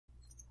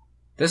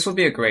This will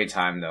be a great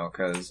time though,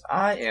 because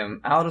I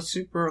am out of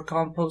super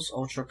compost,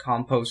 ultra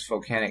compost,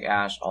 volcanic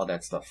ash, all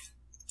that stuff.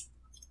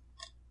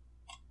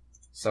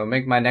 So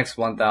make my next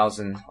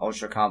 1000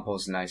 ultra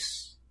compost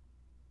nice.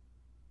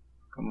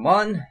 Come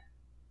on.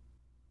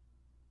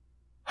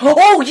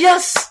 Oh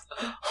yes!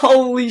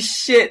 Holy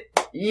shit!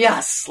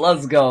 Yes!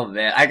 Let's go,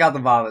 man. I got the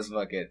bottomless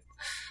bucket.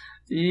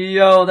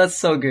 Yo, that's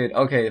so good.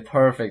 Okay,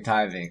 perfect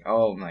timing.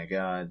 Oh my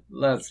god.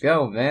 Let's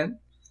go, man.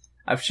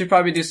 I should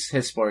probably do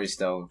his stories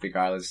though,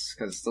 regardless,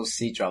 because those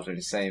seed drops are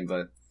the same,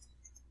 but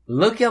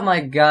look at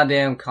my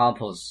goddamn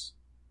compost.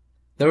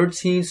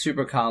 13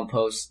 super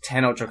compost,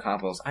 10 ultra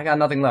compost. I got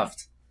nothing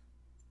left.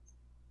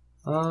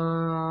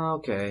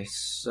 Okay,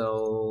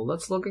 so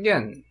let's look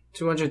again.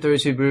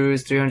 232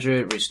 brews,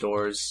 300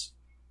 restores.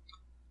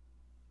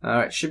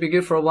 Alright, should be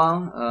good for a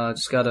while.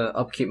 Just gotta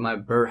upkeep my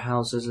bird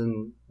houses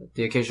and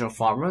the occasional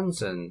farm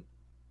runs, and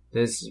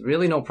there's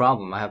really no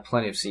problem. I have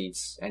plenty of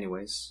seeds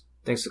anyways,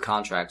 thanks to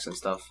contracts and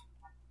stuff.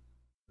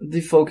 The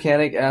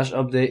volcanic ash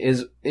update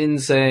is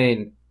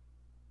insane.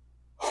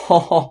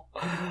 Oh,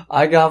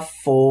 I got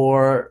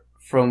 4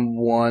 from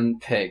 1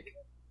 pick.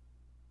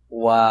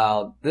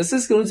 Wow, this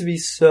is going to be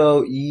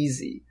so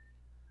easy.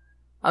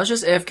 I was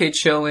just AFK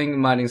chilling,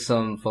 mining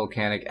some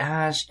volcanic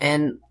ash,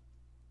 and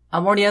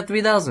I'm already at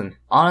 3,000.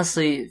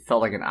 Honestly, it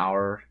felt like an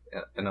hour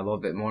and a little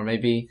bit more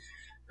maybe.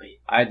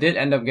 I did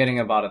end up getting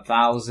about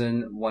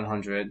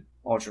 1,100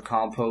 ultra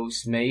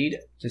compost made.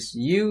 Just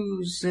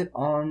use it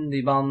on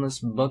the bottomless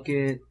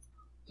bucket.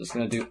 Just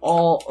gonna do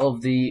all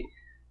of the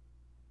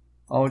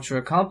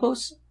ultra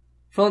compost.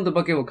 Filling the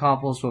bucket with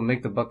compost will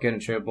make the bucket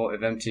untradeable.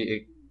 If empty,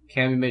 it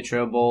can be made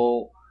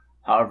tradeable.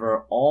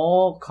 However,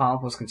 all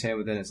compost contained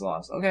within is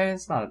lost. Okay,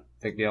 it's not a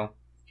big deal.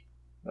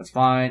 That's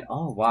fine.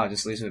 Oh wow,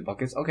 just leaves with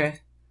buckets. Okay.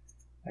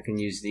 I can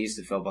use these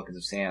to fill buckets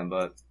of sand,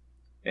 but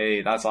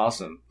hey, that's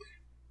awesome.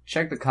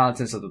 Check the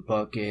contents of the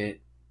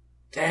bucket.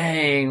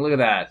 Dang, look at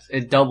that.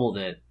 It doubled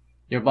it.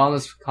 Your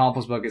bottomless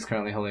compost bucket is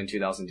currently holding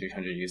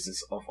 2,300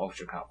 uses of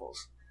ultra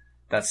compost.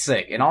 That's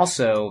sick. And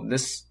also,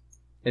 this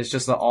is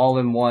just an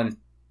all-in-one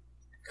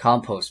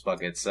compost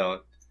bucket, so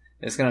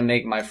it's gonna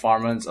make my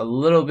farm runs a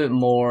little bit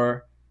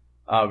more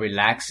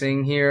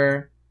relaxing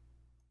here.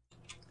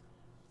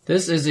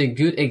 This is a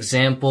good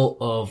example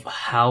of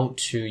how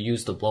to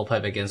use the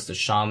blowpipe against the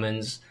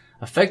shamans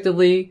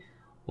effectively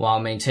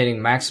while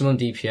maintaining maximum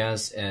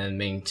DPS and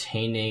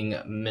maintaining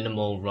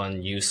minimal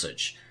run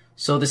usage.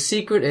 So the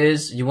secret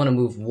is you want to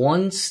move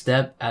one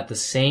step at the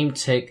same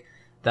tick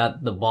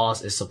that the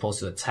boss is supposed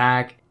to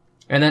attack,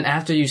 and then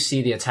after you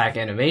see the attack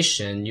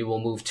animation, you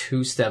will move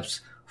 2 steps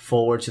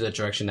forward to the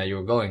direction that you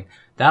were going.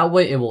 That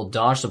way it will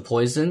dodge the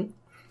poison.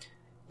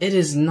 It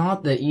is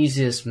not the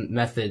easiest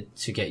method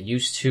to get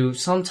used to.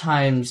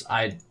 Sometimes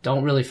I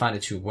don't really find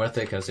it too worth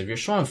it, because if you're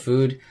short on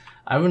food,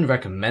 I wouldn't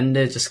recommend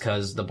it, just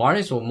because the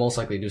Barneys will most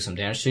likely do some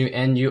damage to you,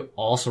 and you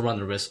also run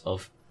the risk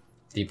of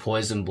the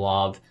poison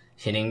blob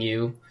hitting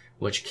you,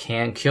 which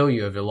can kill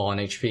you if you're low on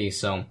HP,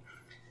 so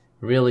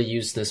really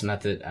use this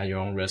method at your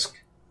own risk.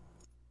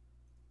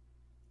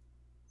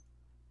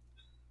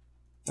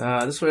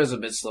 This way is a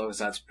bit slow because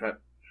that's prep.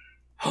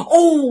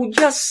 Oh,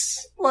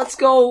 yes! Let's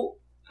go!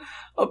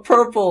 A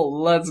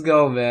purple! Let's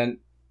go, man.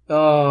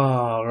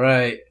 Oh,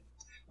 right.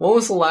 When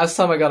was the last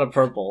time I got a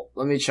purple?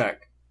 Let me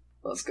check.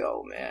 Let's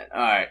go, man.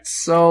 Alright,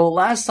 so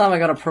last time I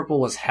got a purple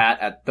was hat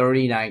at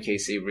 39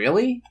 KC.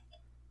 Really?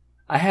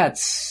 I had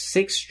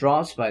 6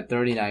 drops by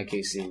 39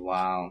 KC.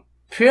 Wow.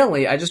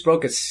 Apparently, I just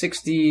broke a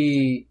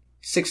 60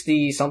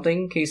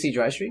 something KC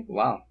dry streak.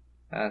 Wow.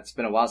 It's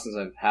been a while since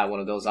I've had one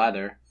of those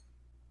either.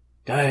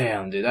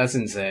 Damn, dude, that's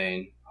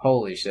insane.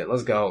 Holy shit.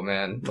 Let's go,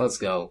 man. Let's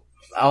go.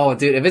 Oh,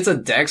 dude, if it's a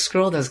dex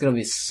scroll, that's gonna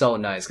be so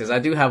nice, because I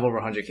do have over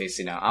 100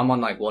 KC now. I'm on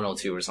like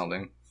 102 or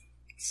something.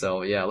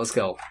 So, yeah, let's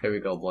go. Here we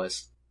go,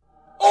 boys.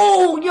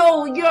 Oh,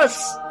 yo,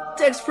 yes!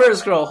 Dex prayer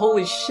scroll,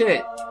 holy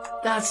shit.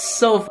 That's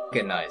so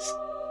fucking nice.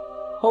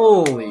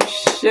 Holy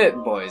shit,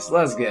 boys.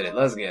 Let's get it,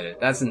 let's get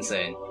it. That's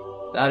insane.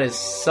 That is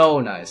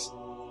so nice.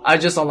 I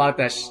just unlocked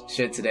that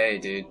shit today,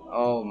 dude.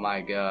 Oh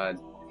my god.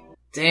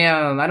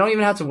 Damn, I don't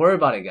even have to worry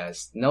about it,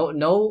 guys.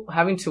 No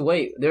having to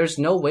wait. There's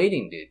no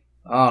waiting, dude.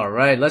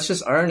 Alright, let's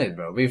just earn it,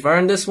 bro. We've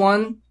earned this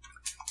one,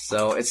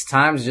 so it's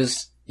time to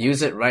just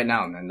use it right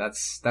now, man.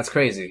 That's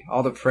crazy.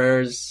 All the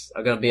prayers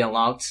are gonna be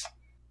unlocked.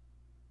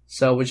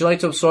 So, would you like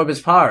to absorb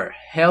its power?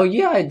 Hell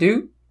yeah, I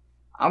do.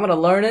 I'm gonna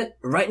learn it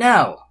right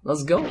now.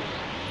 Let's go.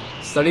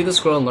 Study the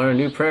scroll and learn a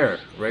new prayer.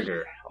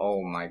 Rigor.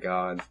 Oh my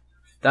god.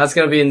 That's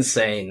gonna be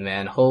insane,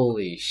 man.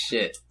 Holy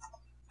shit.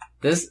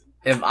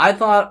 If I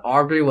thought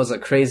Aubrey was a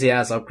crazy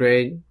ass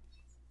upgrade,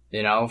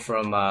 you know,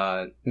 from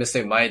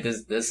Mystic Might,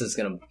 this is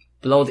gonna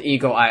blow the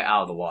Eagle Eye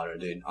out of the water,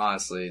 dude.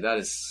 Honestly, that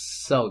is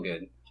so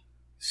good.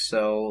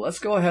 So, let's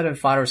go ahead and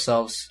find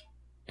ourselves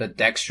the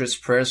Dexterous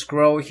Prayer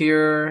Scroll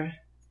here.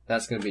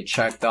 That's gonna be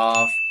checked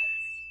off.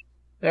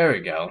 There we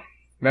go.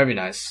 Very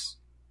nice.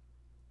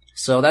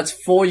 So that's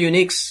 4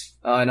 uniques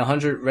and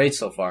 100 raids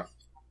so far.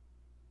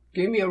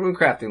 Give me a rune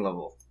crafting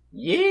level.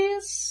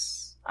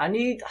 Yes! I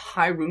need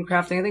high rune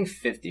crafting, I think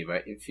 50,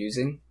 right?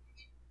 Infusing.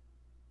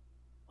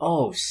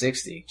 Oh,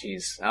 60.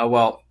 Jeez.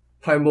 Well,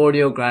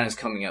 Primordial Grind is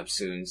coming up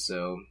soon,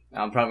 so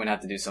I'm probably gonna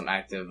have to do some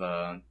active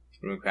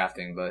rune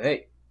crafting. But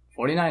hey,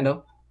 49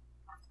 though.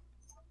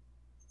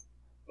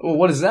 Oh,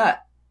 what is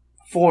that?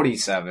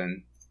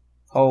 47.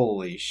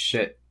 Holy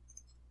shit.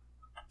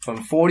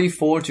 From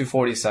 44 to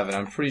 47.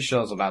 I'm pretty sure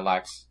that's my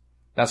max.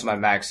 That's my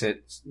max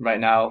hit right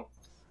now.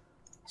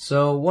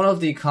 So one of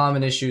the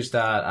common issues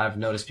that I've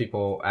noticed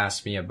people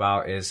ask me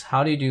about is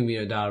how do you do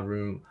meter down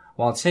room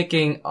while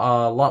taking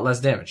a lot less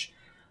damage?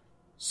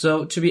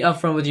 So to be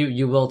upfront with you,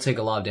 you will take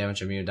a lot of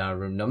damage in meter down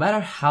room no matter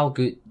how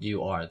good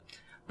you are.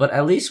 But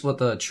at least with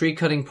the tree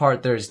cutting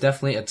part, there is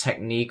definitely a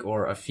technique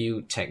or a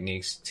few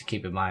techniques to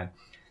keep in mind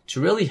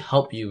to really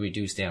help you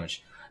reduce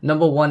damage.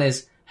 Number one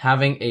is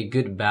having a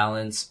good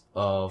balance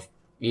of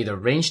either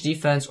range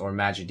defense or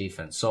magic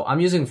defense. So I'm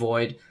using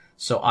Void,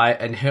 so I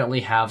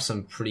inherently have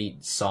some pretty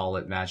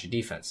solid magic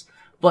defense,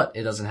 but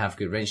it doesn't have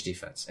good range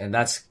defense, and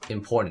that's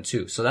important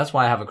too. So that's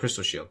why I have a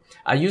crystal shield.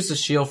 I use the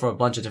shield for a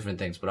bunch of different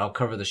things, but I'll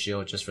cover the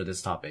shield just for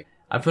this topic.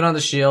 I put on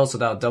the shield so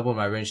that'll double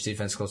my range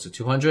defense close to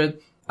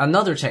 200.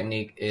 Another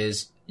technique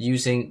is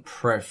using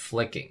prayer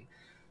flicking.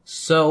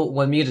 So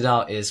when meted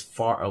out is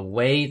far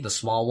away, the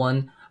small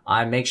one,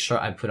 I make sure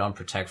I put on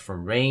protect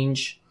from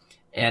range.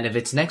 And if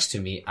it's next to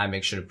me, I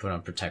make sure to put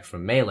on protect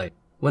from melee.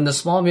 When the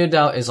small meter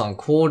out is on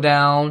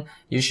cooldown,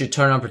 you should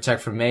turn on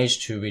protect from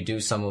mage to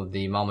reduce some of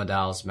the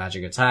Mamadal's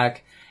magic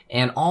attack.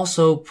 And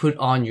also put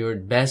on your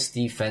best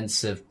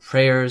defensive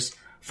prayers.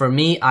 For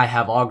me, I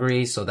have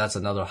augury, so that's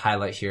another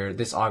highlight here.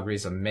 This augury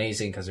is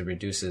amazing because it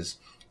reduces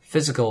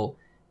physical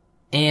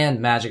and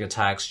magic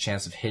attacks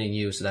chance of hitting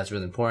you, so that's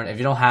really important. If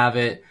you don't have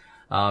it,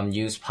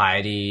 use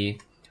piety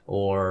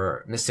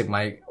or Mystic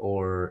Might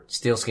or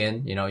Steel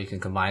Skin. You know, you can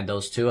combine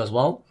those two as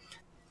well.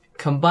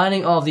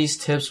 Combining all of these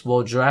tips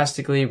will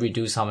drastically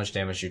reduce how much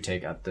damage you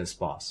take at this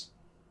boss.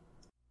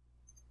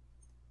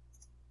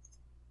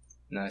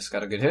 Nice,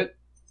 got a good hit.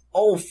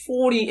 Oh,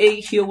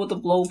 48 heal with the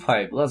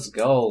blowpipe. Let's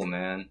go,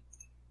 man.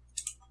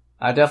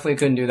 I definitely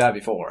couldn't do that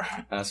before,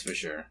 that's for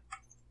sure.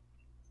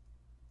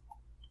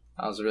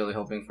 I was really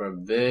hoping for a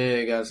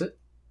big ass hit.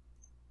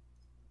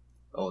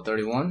 Oh,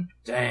 31?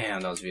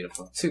 Damn, that was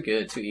beautiful. Too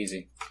good, too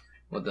easy.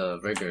 With the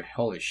rigor.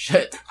 Holy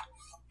shit.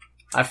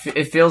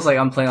 It feels like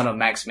I'm playing on a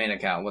max main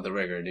account with the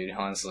rigor, dude,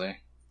 honestly.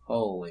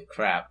 Holy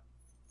crap.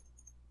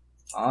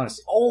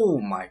 Honestly. Oh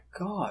my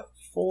god.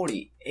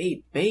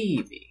 48,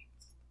 baby.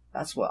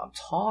 That's what I'm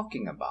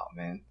talking about,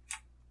 man.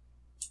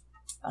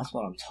 That's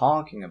what I'm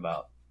talking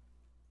about.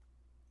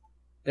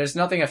 There's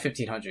nothing at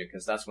 1500,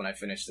 because that's when I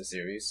finished the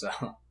series, so...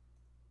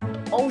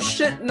 Oh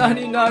shit,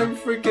 99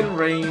 freaking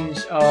range.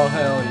 Oh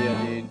hell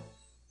yeah, dude.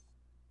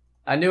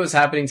 I knew it was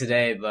happening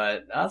today,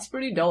 but that's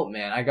pretty dope,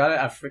 man. I got it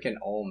at freaking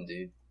Ohm,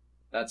 dude.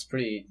 That's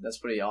pretty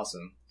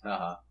awesome.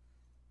 Haha.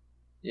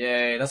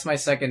 Yay, that's my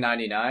second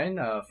 99.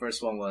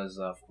 First one was,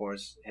 of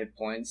course, hit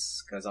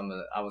points, because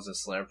I was a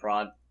Slayer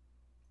prod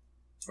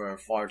for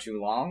far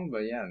too long, but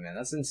yeah, man,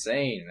 that's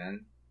insane,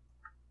 man.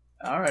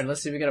 Alright,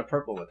 let's see if we get a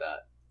purple with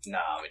that.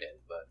 Nah, we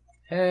didn't, but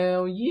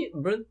hell yeah,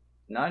 bro.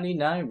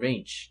 99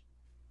 range.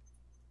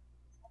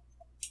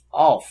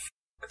 Oh, f.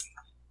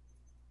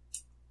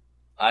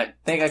 I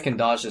think I can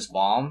dodge this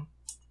bomb.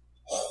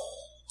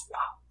 Oh, wow.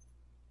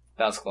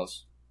 That was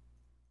close.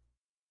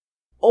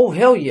 Oh,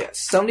 hell yes.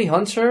 70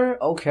 Hunter?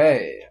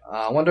 Okay.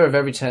 I wonder if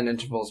every 10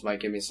 intervals might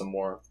give me some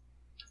more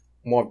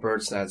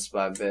bird stats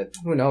by a bit.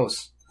 Who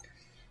knows?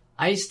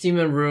 Ice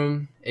Demon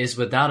Room is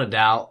without a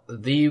doubt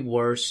the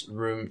worst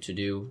room to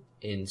do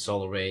in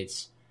solo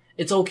raids.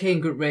 It's okay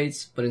in good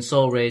raids, but in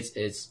solo raids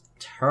it's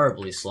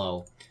terribly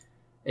slow.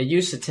 It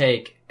used to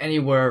take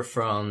anywhere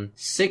from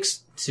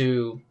 6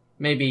 to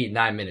maybe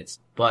 9 minutes.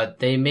 But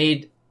they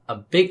made a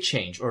big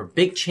change, or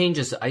big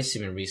changes to Ice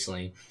Demon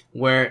recently,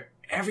 where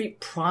every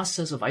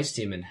process of Ice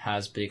Demon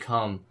has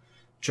become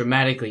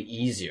dramatically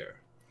easier.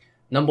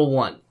 Number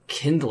one,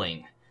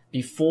 kindling.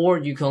 Before,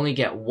 you could only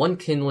get one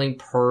kindling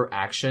per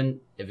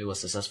action if it was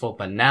successful,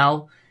 but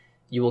now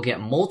you will get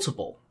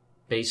multiple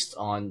based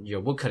on your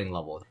woodcutting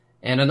level.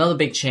 And another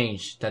big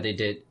change that they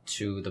did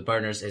to the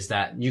burners is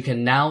that you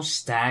can now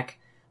stack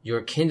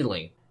your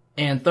kindling.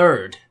 And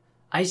third,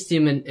 Ice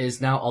Demon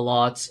is now a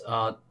lot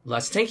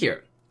less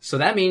tankier. So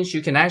that means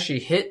you can actually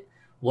hit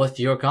with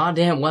your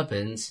goddamn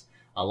weapons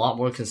a lot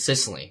more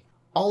consistently.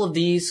 All of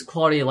these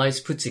quality of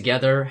life put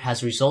together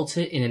has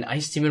resulted in an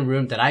Ice Demon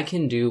room that I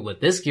can do with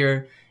this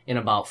gear in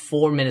about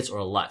 4 minutes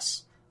or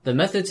less. The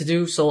method to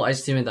do solo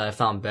Ice Demon that I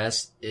found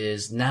best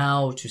is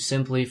now to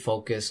simply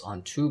focus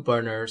on 2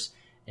 burners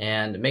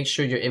and make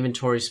sure your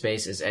inventory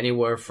space is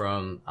anywhere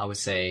from, I would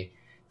say,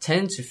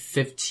 10 to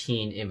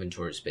 15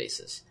 inventory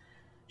spaces.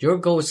 Your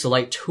goal is to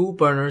light 2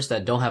 burners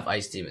that don't have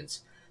Ice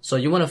Demons. So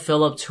you want to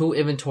fill up 2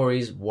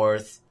 inventories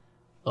worth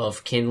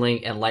of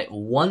kindling and light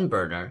 1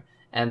 burner.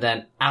 And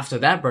then after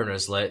that burner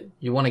is lit,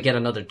 you want to get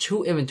another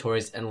 2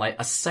 inventories and light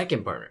a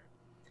second burner,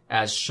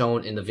 as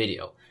shown in the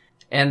video.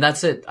 And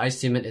that's it. Ice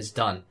Demon is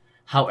done.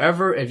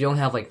 However, if you only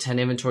have like 10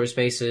 inventory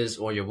spaces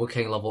or your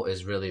woodcutting level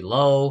is really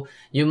low,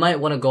 you might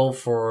want to go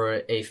for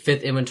a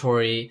 5th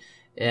inventory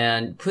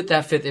and put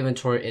that 5th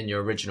inventory in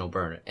your original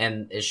burner,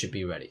 and it should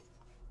be ready.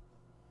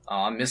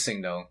 Oh, I'm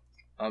missing though.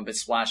 I'm a bit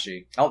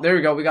splashy. Oh, there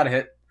we go. We got a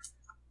hit.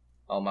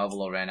 Oh, my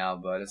overload ran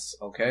out, but it's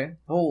okay.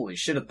 Holy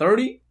shit, a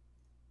 30?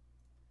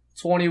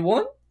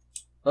 21?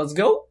 Let's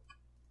go.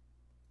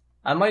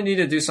 I might need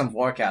to do some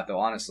forecast though,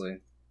 honestly.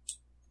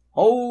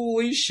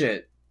 Holy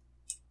shit.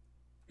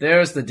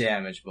 There's the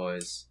damage,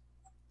 boys.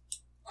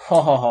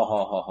 Ho ho ho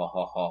ho ho ho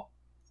ho ho.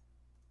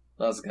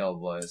 Let's go,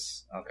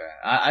 boys. Okay.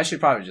 I should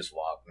probably just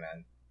walk,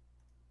 man.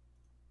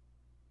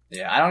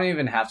 Yeah, I don't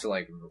even have to,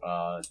 like,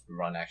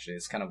 run, actually.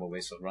 It's kind of a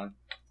waste of run.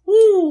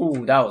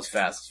 Woo! That was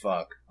fast as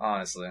fuck,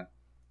 honestly.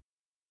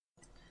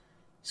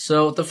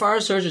 So, the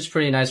Fire Surge is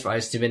pretty nice for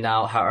Ice Demon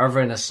now.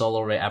 However, in a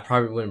solo raid, I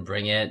probably wouldn't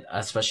bring it,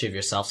 especially if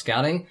you're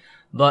self-scouting.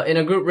 But in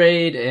a group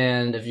raid,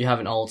 and if you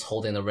have an ult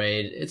holding the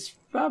raid, it's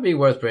probably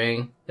worth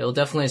bringing. It'll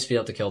definitely speed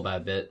up the kill by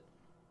a bit.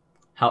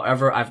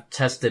 However, I've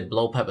tested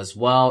Blowpipe as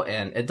well,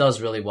 and it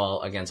does really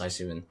well against Ice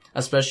Demon,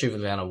 especially if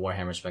you land a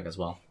Warhammer spec as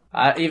well.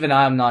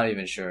 I'm not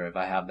even sure if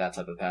I have that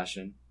type of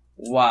passion.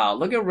 Wow,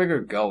 look at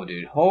Rigger go,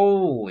 dude.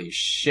 Holy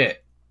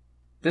shit.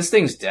 This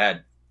thing's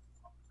dead.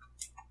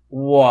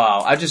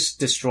 Wow, I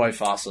just destroyed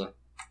Fossa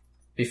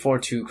before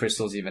 2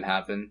 crystals even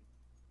happen.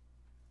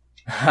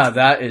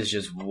 That is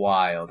just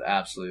wild.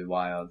 Absolutely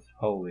wild.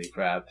 Holy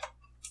crap.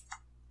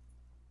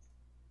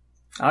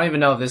 I don't even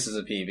know if this is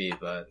a PB,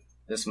 but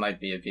this might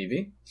be a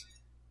PB.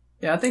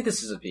 Yeah, I think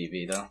this is a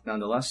PB, though.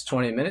 Nonetheless,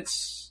 20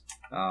 minutes.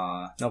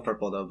 No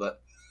purple, though,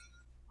 but...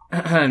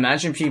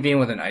 Imagine PBing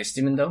with an Ice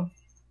Demon, though.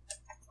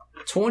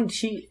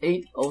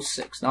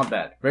 2806. Not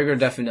bad. Rigger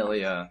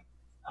definitely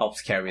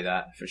helps carry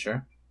that, for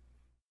sure.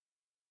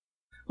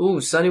 Ooh,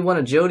 Sunny won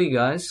agility,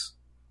 guys.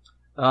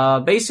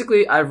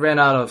 Basically, I ran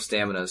out of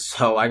stamina,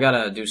 so I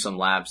gotta do some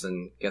laps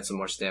and get some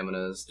more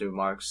staminas through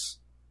marks.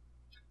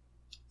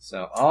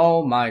 So,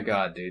 oh my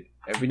god, dude.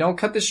 If we don't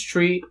cut this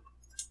tree...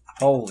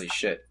 Holy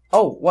shit.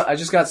 Oh, what? I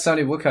just got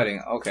Sunny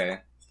woodcutting.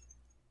 Okay.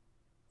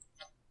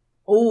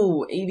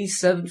 Oh,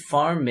 87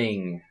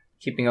 farming.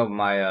 Keeping up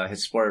my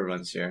his spoiler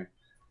runs here.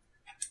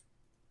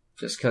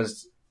 Just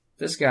cause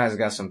this guy's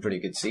got some pretty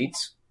good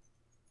seats.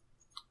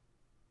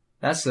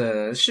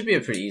 It should be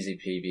a pretty easy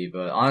PB,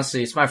 but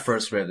honestly, it's my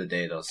first raid of the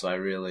day though, so I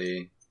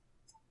really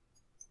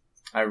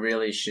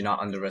should not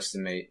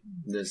underestimate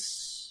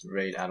this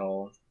raid at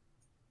all.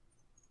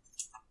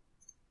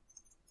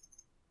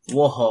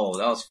 Whoa,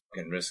 that was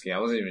fucking risky. I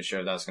wasn't even sure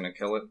if that was gonna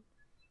kill it.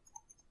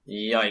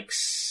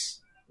 Yikes.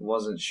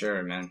 Wasn't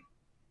sure, man.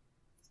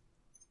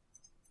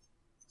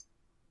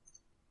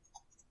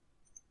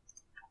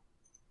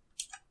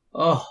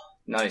 Oh,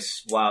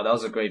 nice. Wow, that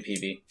was a great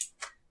PB.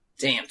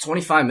 Damn,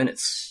 25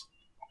 minutes.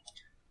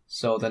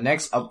 So the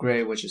next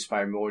upgrade, which is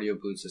Primordial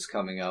Boots, is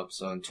coming up.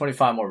 So in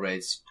 25 more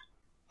raids.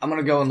 I'm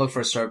gonna go and look for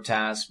a Serp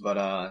task,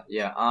 but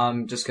yeah,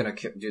 I'm just gonna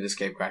do this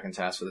Cave Kraken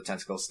task for the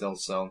Tentacle still,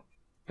 so...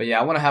 But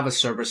yeah, I want to have a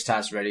Cerberus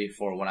task ready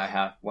for when I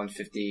have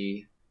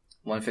 150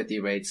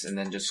 raids, and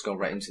then just go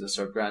right into the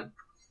Serp Grand.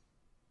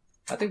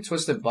 I think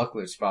Twisted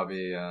Buckler is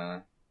probably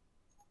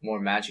more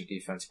magic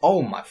defense.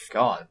 Oh my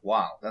god,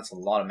 wow, that's a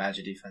lot of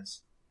magic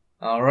defense.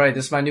 Alright,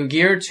 this is my new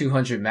gear,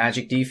 200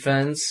 magic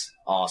defense.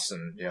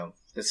 Awesome, yo.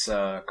 This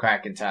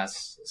Kraken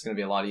task is gonna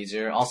be a lot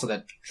easier. Also,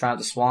 that Triumph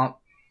the Swamp.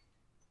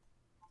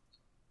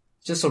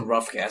 Just a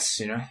rough guess,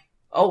 you know.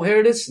 Oh, here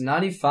it is,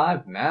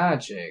 95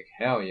 magic.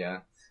 Hell yeah.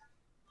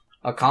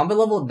 A combat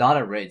level not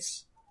at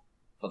rates.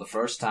 For the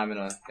first time in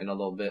a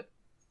little bit.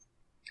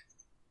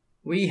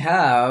 We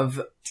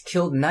have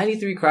killed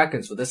 93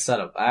 Krakens with this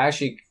setup. I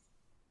actually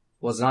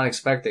was not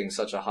expecting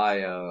such a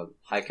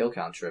high kill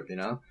count trip, you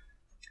know?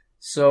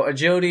 So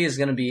agility is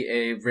gonna be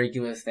a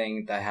regular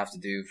thing that I have to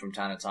do from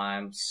time to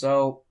time.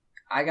 So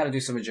I gotta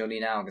do some agility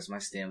now because my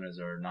staminas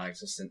are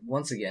non-existent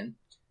once again.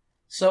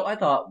 So I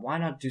thought, why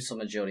not do some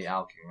agility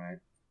alchemy, right?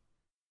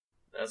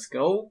 Let's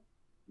go.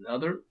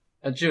 Another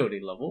agility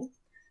level.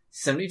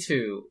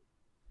 72.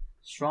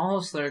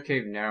 Stronghold Slayer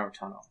Cave Narrow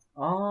Tunnel.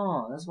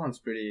 Oh, this one's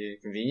pretty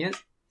convenient.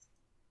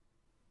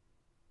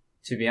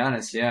 To be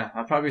honest, yeah.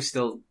 I'll probably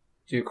still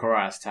do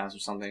Kora's tasks or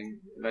something.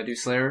 If I do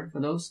Slayer for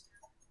those,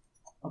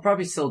 I'll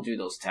probably still do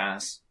those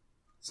tasks.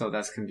 So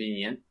that's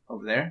convenient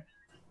over there.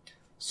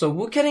 So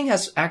woodcutting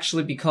has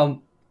actually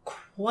become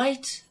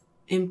quite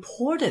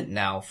important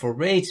now for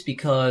raids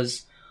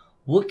because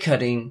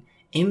woodcutting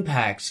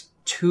impacts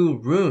 2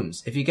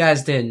 rooms. If you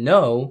guys didn't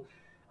know,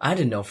 I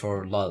didn't know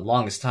for the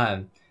longest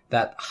time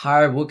that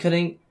higher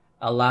woodcutting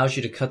allows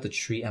you to cut the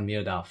tree and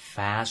meter down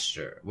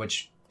faster,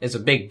 which is a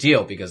big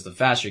deal because the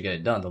faster you get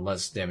it done, the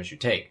less damage you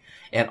take.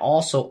 And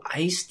also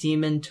Ice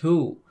Demon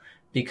too,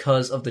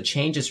 because of the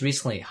changes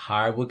recently,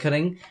 higher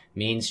woodcutting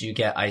means you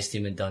get Ice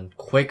Demon done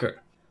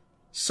quicker.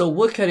 So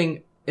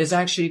woodcutting is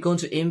actually going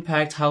to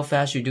impact how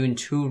fast you do in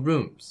 2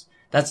 rooms.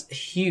 That's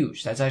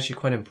huge. That's actually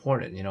quite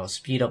important, you know,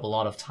 speed up a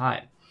lot of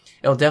time.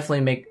 It'll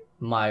definitely make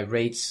my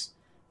rates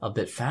a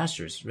bit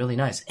faster. It's really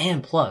nice.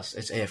 And plus,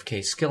 it's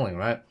AFK skilling,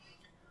 right?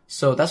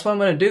 So that's what I'm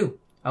going to do.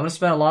 I'm going to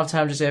spend a lot of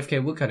time just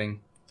AFK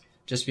woodcutting,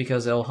 just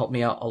because it'll help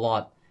me out a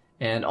lot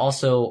And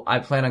also, I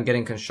plan on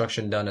getting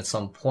construction done at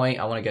some point.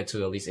 I want to get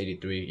to at least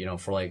 83, you know,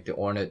 for like the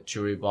ornate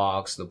jewelry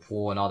box, the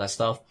pool, and all that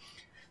stuff.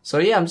 So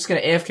yeah, I'm just gonna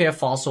AFK a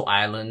Fossil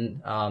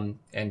Island,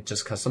 and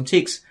just cut some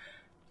teaks.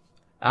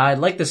 I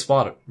like this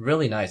spot,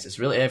 really nice. It's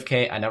really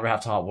AFK. I never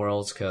have to hot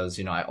worlds because,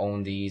 you know, I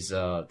own these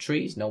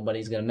trees.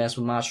 Nobody's gonna mess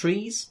with my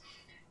trees.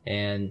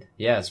 And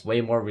yeah, it's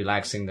way more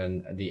relaxing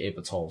than the Ape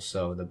Atoll.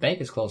 So the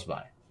bank is close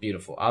by.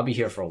 Beautiful. I'll be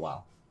here for a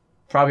while.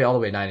 Probably all the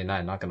way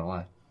 99, not gonna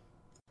lie.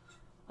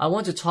 I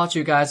want to talk to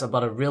you guys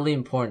about a really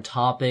important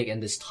topic,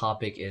 and this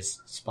topic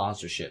is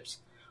sponsorships.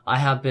 I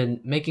have been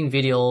making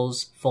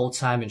videos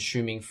full-time and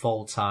streaming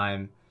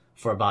full-time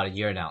for about a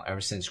year now,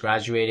 ever since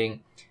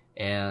graduating.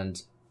 And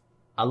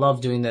I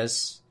love doing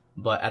this,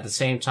 but at the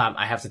same time,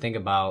 I have to think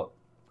about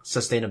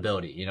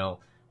sustainability. You know,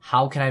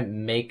 how can I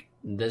make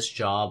this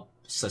job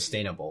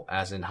sustainable?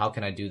 As in, how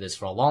can I do this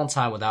for a long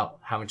time without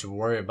having to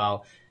worry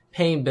about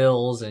paying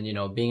bills and, you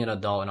know, being an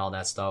adult and all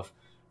that stuff,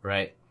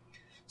 right?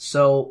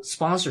 So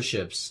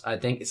sponsorships, I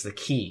think it's the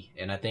key,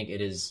 and I think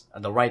it is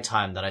the right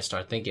time that I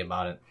start thinking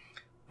about it.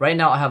 Right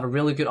now, I have a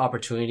really good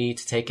opportunity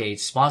to take a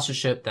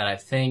sponsorship that I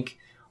think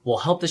will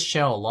help this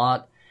channel a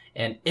lot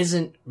and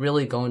isn't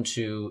really going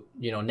to,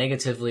 you know,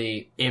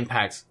 negatively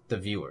impact the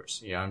viewers.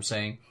 You know what I'm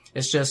saying?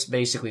 It's just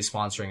basically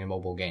sponsoring a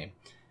mobile game.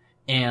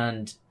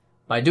 And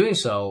by doing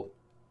so,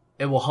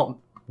 it will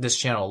help this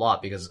channel a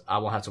lot because I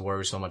won't have to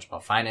worry so much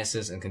about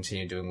finances and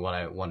continue doing what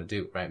I want to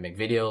do, right? Make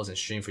videos and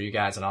stream for you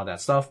guys and all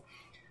that stuff.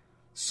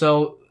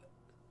 So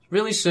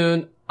really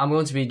soon, I'm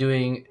going to be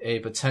doing a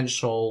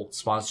potential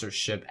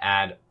sponsorship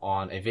ad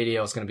on a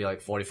video. It's going to be like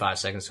 45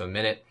 seconds to a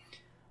minute.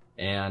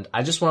 And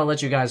I just want to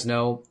let you guys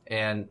know.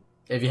 And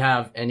if you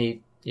have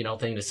any, you know,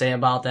 thing to say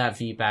about that,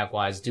 feedback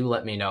wise, do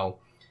let me know.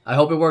 I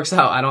hope it works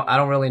out. I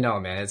don't really know,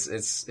 man.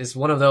 It's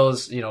one of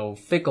those, you know,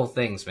 fickle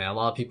things, man. A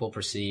lot of people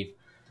perceive,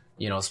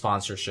 you know,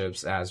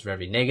 sponsorships as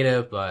very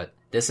negative, but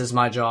this is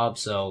my job.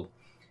 So,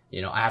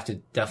 you know, I have to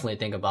definitely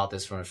think about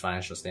this from a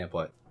financial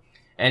standpoint.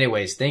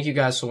 Anyways, thank you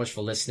guys so much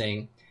for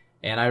listening.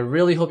 And I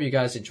really hope you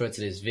guys enjoyed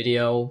today's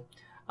video.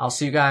 I'll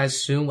see you guys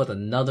soon with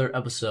another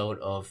episode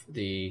of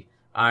the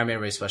Iron Man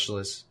Race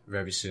Specialist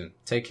very soon.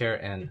 Take care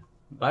and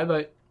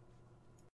bye-bye.